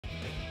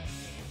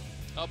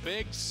A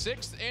big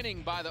sixth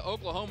inning by the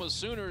Oklahoma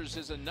Sooners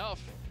is enough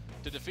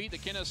to defeat the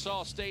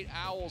Kennesaw State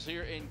Owls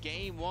here in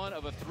game one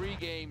of a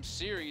three-game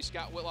series.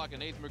 Scott Whitlock and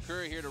Nathan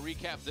McCurry here to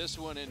recap this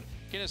one. And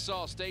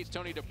Kennesaw State's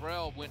Tony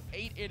DeBrell went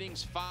 8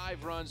 innings,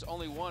 5 runs,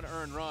 only 1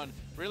 earned run.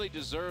 Really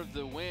deserved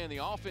the win. The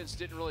offense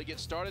didn't really get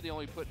started. They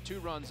only put 2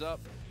 runs up.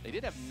 They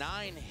did have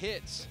 9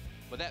 hits,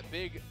 but that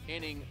big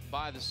inning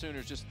by the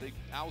Sooners, the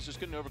Owls just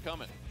couldn't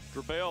overcome it.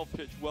 DeBrell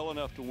pitched well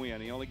enough to win.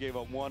 He only gave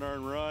up 1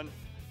 earned run,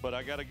 but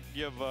I got to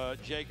give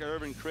Jake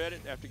Irvin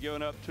credit. After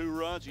giving up 2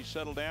 runs, he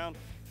settled down,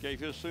 gave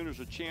his Sooners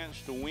a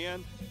chance to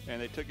win,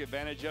 and they took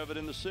advantage of it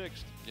in the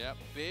 6th. Yep,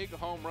 big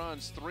home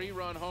runs.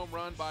 3-run home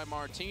run by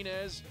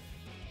Martinez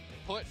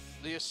put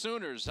the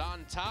Sooners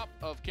on top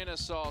of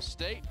Kennesaw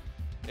State.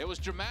 It was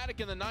dramatic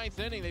in the 9th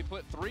inning. They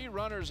put 3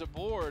 runners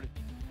aboard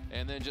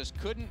and then just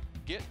couldn't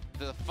get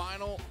the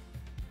final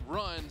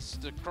runs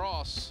to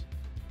cross.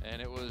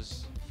 And it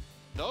was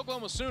the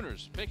Oklahoma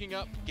Sooners picking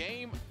up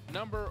game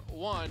number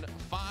 1,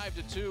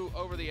 5-2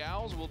 over the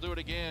Owls. We'll do it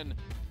again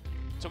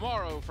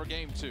tomorrow for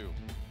game 2.